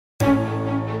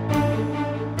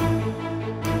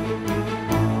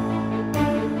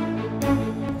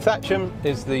Thatcham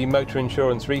is the Motor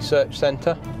Insurance Research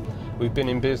Centre. We've been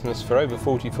in business for over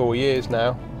 44 years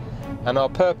now, and our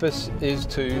purpose is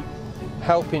to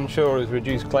help insurers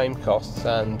reduce claim costs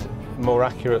and more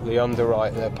accurately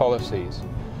underwrite their policies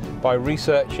by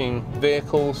researching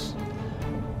vehicles,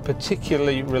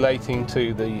 particularly relating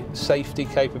to the safety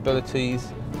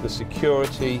capabilities, the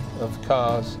security of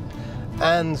cars,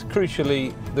 and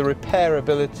crucially the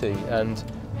repairability and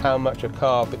how much a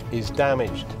car is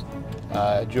damaged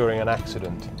during an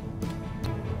accident.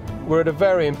 We're at a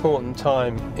very important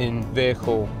time in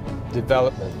vehicle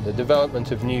development. The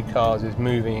development of new cars is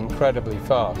moving incredibly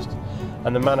fast,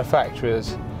 and the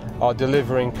manufacturers are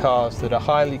delivering cars that are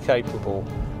highly capable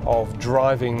of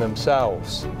driving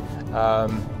themselves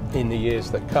in the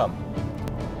years that come.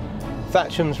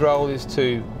 Thatcham's role is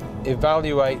to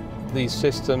evaluate these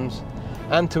systems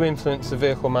and to influence the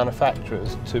vehicle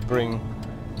manufacturers to bring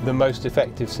the most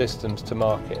effective systems to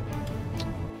market.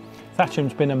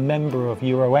 Thatcham's been a member of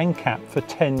Euro NCAP for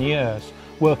 10 years,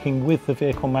 working with the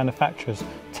vehicle manufacturers,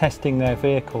 testing their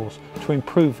vehicles to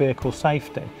improve vehicle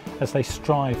safety as they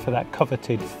strive for that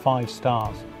coveted 5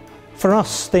 stars. For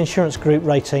us, the insurance group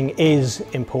rating is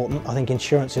important. I think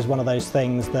insurance is one of those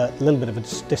things that a little bit of a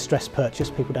distressed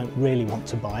purchase, people don't really want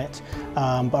to buy it,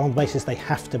 but on the basis they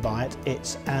have to buy it,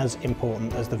 it's as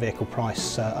important as the vehicle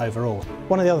price overall.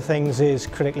 One of the other things is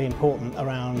critically important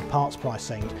around parts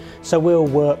pricing. So we'll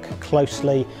work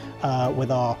closely with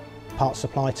our parts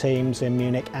supply teams in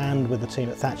Munich and with the team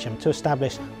at Thatcham to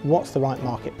establish what's the right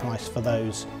market price for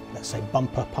those, let's say,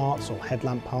 bumper parts or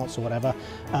headlamp parts or whatever,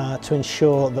 to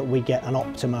ensure that we get an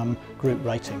optimum group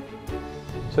rating.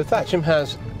 So Thatcham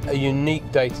has a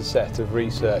unique data set of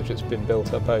research that's been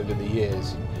built up over the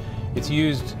years. It's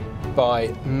used by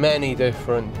many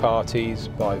different parties,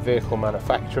 by vehicle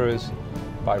manufacturers,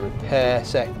 by repair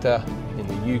sector in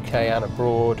the UK and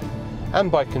abroad, and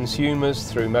by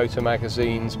consumers through motor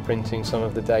magazines printing some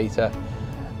of the data,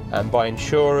 and by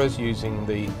insurers using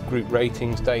the group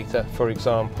ratings data, for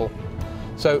example.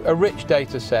 So a rich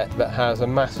data set that has a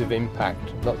massive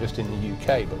impact, not just in the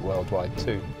UK but worldwide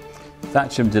too.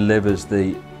 Thatcham delivers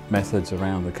the methods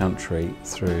around the country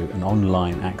through an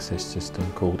online access system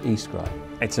called eScribe.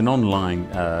 It's an online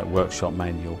workshop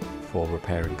manual for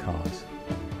repairing cars.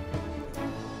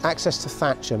 Access to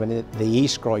Thatcham and the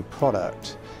eScribe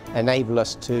product enable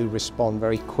us to respond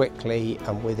very quickly,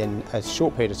 and within a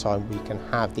short period of time we can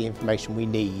have the information we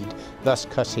need, thus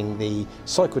cutting the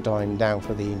cycle time down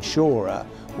for the insurer,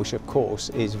 which of course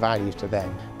is value to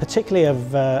them. Particularly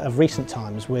of recent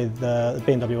times with the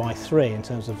BMW i3, in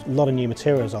terms of a lot of new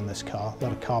materials on this car, a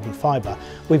lot of carbon fibre,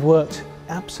 we've worked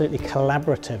absolutely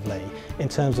collaboratively in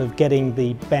terms of getting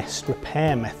the best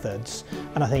repair methods,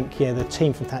 and I think the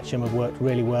team from Thatcham have worked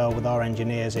really well with our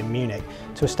engineers in Munich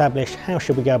to establish how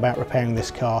should we go about repairing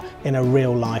this car in a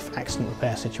real life accident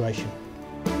repair situation.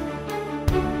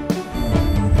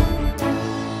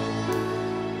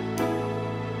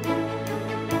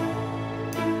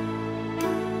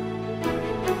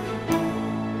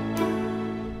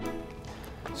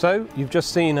 So you've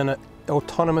just seen an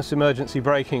autonomous emergency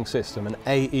braking system, an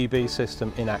AEB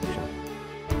system in action.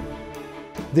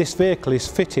 This vehicle is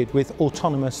fitted with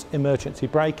autonomous emergency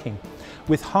braking.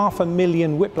 With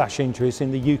 500,000 whiplash injuries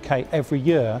in the UK every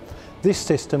year, this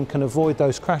system can avoid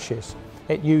those crashes.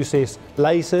 It uses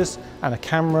lasers and a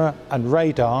camera and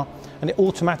radar, and it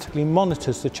automatically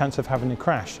monitors the chance of having a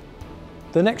crash.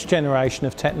 The next generation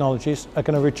of technologies are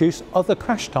going to reduce other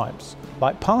crash types,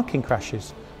 like parking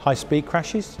crashes, high-speed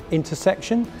crashes,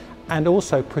 intersection, and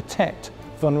also protect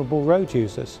vulnerable road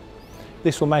users.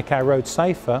 This will make our roads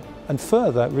safer and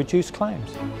further reduce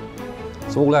claims.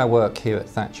 So all our work here at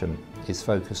Thatcham is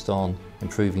focused on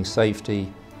improving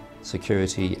safety,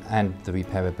 security and the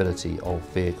repairability of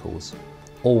vehicles,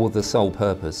 all with the sole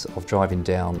purpose of driving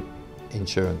down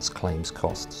insurance claims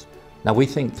costs. Now we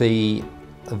think the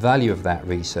value of that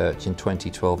research in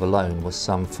 2012 alone was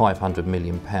some £500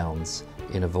 million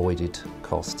in avoided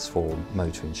costs for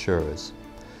motor insurers.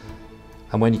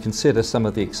 And when you consider some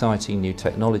of the exciting new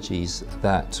technologies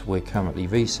that we're currently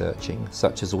researching,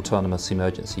 such as autonomous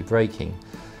emergency braking,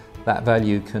 that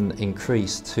value can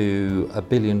increase to £1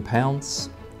 billion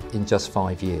in just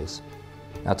 5 years.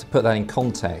 Now to put that in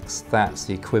context, that's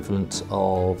the equivalent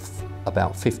of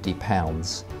about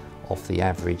 £50 off the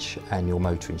average annual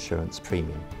motor insurance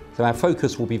premium. So our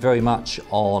focus will be very much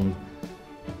on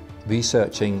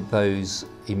researching those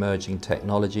emerging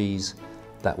technologies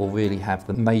that will really have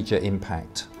the major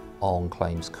impact on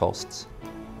claims costs.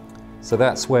 So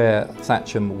that's where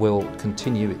Thatcham will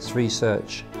continue its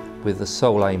research with the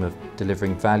sole aim of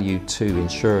delivering value to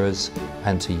insurers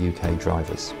and to UK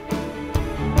drivers.